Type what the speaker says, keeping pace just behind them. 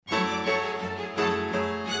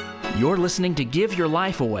You're listening to Give Your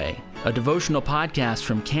Life Away, a devotional podcast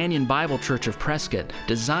from Canyon Bible Church of Prescott,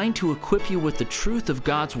 designed to equip you with the truth of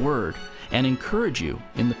God's Word and encourage you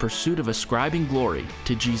in the pursuit of ascribing glory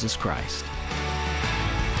to Jesus Christ.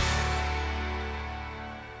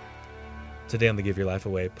 Today on the Give Your Life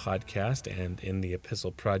Away podcast and in the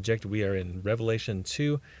Epistle Project, we are in Revelation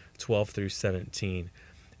 2, 12 through 17.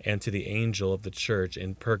 And to the angel of the church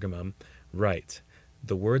in Pergamum, write,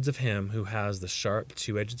 the words of him who has the sharp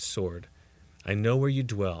two-edged sword. I know where you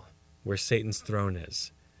dwell, where Satan's throne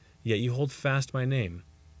is. Yet you hold fast my name,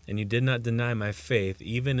 and you did not deny my faith,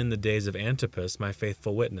 even in the days of Antipas, my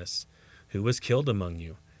faithful witness, who was killed among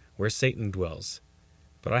you, where Satan dwells.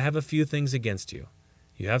 But I have a few things against you.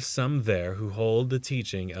 You have some there who hold the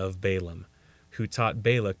teaching of Balaam, who taught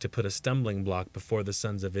Balak to put a stumbling block before the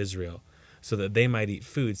sons of Israel, so that they might eat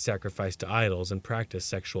food sacrificed to idols and practice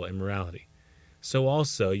sexual immorality. So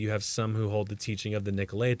also you have some who hold the teaching of the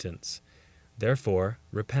Nicolaitans. Therefore,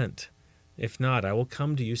 repent. If not, I will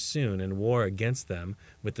come to you soon and war against them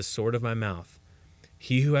with the sword of my mouth.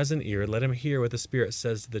 He who has an ear, let him hear what the Spirit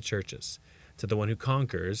says to the churches. To the one who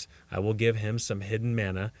conquers, I will give him some hidden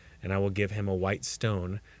manna, and I will give him a white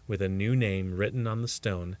stone with a new name written on the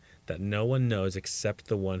stone that no one knows except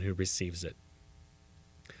the one who receives it.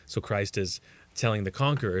 So Christ is telling the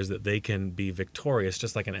conquerors that they can be victorious,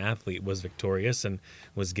 just like an athlete was victorious and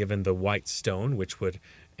was given the white stone, which would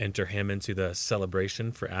enter him into the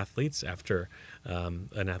celebration for athletes after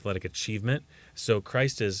an athletic achievement. So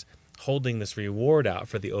Christ is holding this reward out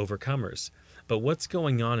for the overcomers. But what's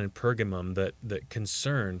going on in Pergamum that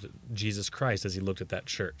concerned Jesus Christ as he looked at that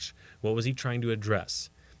church? What was he trying to address?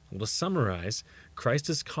 Well, to summarize, Christ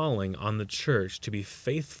is calling on the church to be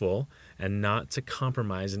faithful and not to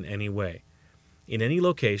compromise in any way. In any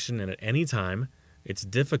location and at any time, it's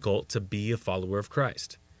difficult to be a follower of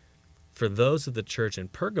Christ. For those of the church in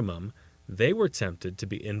Pergamum, they were tempted to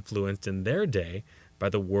be influenced in their day by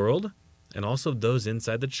the world and also those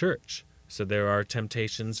inside the church. So there are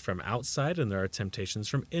temptations from outside and there are temptations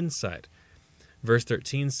from inside. Verse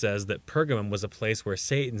 13 says that Pergamum was a place where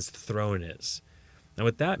Satan's throne is. Now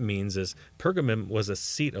what that means is Pergamum was a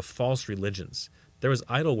seat of false religions. There was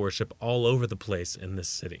idol worship all over the place in this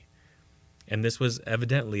city. And this was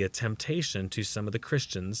evidently a temptation to some of the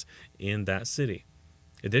Christians in that city.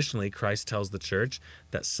 Additionally, Christ tells the church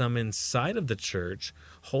that some inside of the church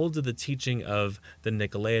hold to the teaching of the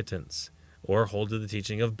Nicolaitans, or hold to the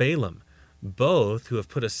teaching of Balaam, both who have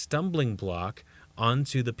put a stumbling block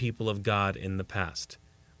onto the people of God in the past,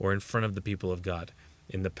 or in front of the people of God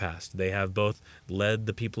in the past. They have both led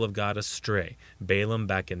the people of God astray. Balaam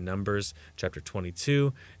back in Numbers chapter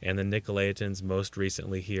 22, and the Nicolaitans most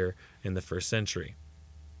recently here in the first century.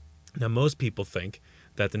 Now, most people think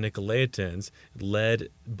that the Nicolaitans led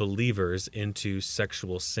believers into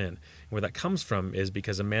sexual sin. Where that comes from is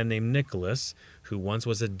because a man named Nicholas, who once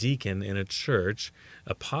was a deacon in a church,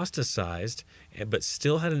 apostatized, but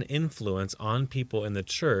still had an influence on people in the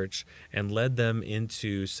church and led them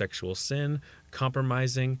into sexual sin,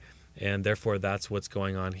 compromising, and therefore that's what's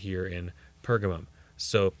going on here in Pergamum.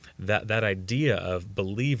 So that idea of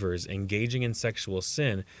believers engaging in sexual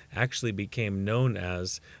sin actually became known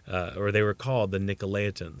as, or they were called the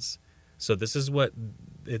Nicolaitans. So this is what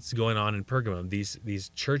it's going on in Pergamum. These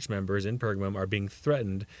church members in Pergamum are being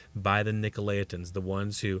threatened by the Nicolaitans, the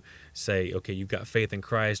ones who say, okay, you've got faith in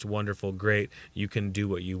Christ, wonderful, great, you can do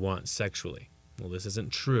what you want sexually. Well, this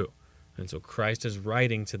isn't true. And so Christ is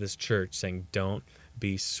writing to this church saying, don't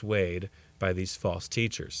be swayed by these false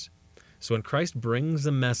teachers. So when Christ brings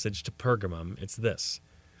a message to Pergamum, it's this: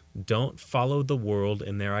 don't follow the world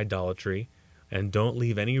in their idolatry, and don't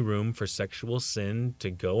leave any room for sexual sin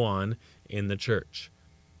to go on in the church.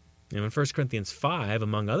 And in 1 Corinthians 5,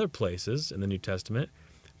 among other places in the New Testament,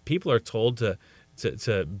 people are told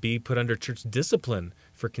to be put under church discipline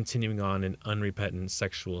for continuing on in unrepentant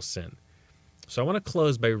sexual sin. So I want to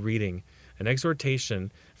close by reading an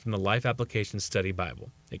exhortation from the Life Application Study Bible.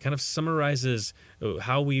 It kind of summarizes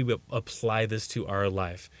how we apply this to our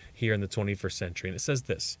life here in the 21st century. And it says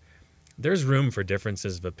this: there's room for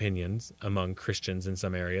differences of opinions among Christians in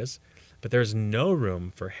some areas, but there's no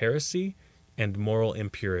room for heresy and moral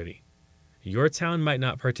impurity. Your town might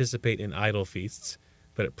not participate in idol feasts,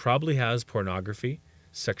 but it probably has pornography,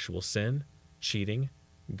 sexual sin, cheating,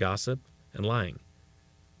 gossip, and lying.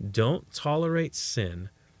 Don't tolerate sin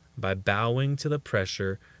by bowing to the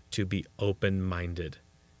pressure to be open-minded.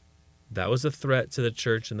 That was a threat to the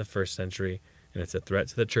church in the first century, and it's a threat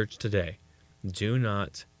to the church today. Do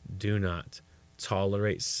not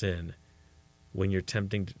tolerate sin when you're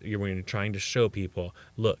trying to show people,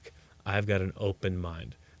 look, I've got an open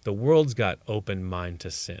mind. The world's got open mind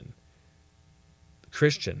to sin.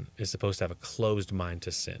 Christian is supposed to have a closed mind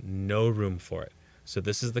to sin, no room for it. So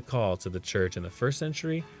this is the call to the church in the first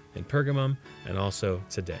century, in Pergamum, and also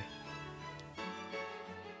today.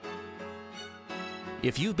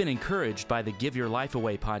 If you've been encouraged by the Give Your Life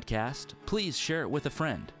Away podcast, please share it with a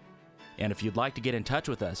friend. And if you'd like to get in touch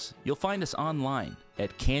with us, you'll find us online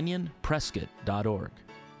at canyonprescott.org.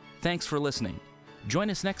 Thanks for listening. Join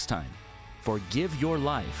us next time for Give Your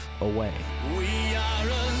Life Away. We are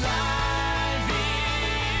alive.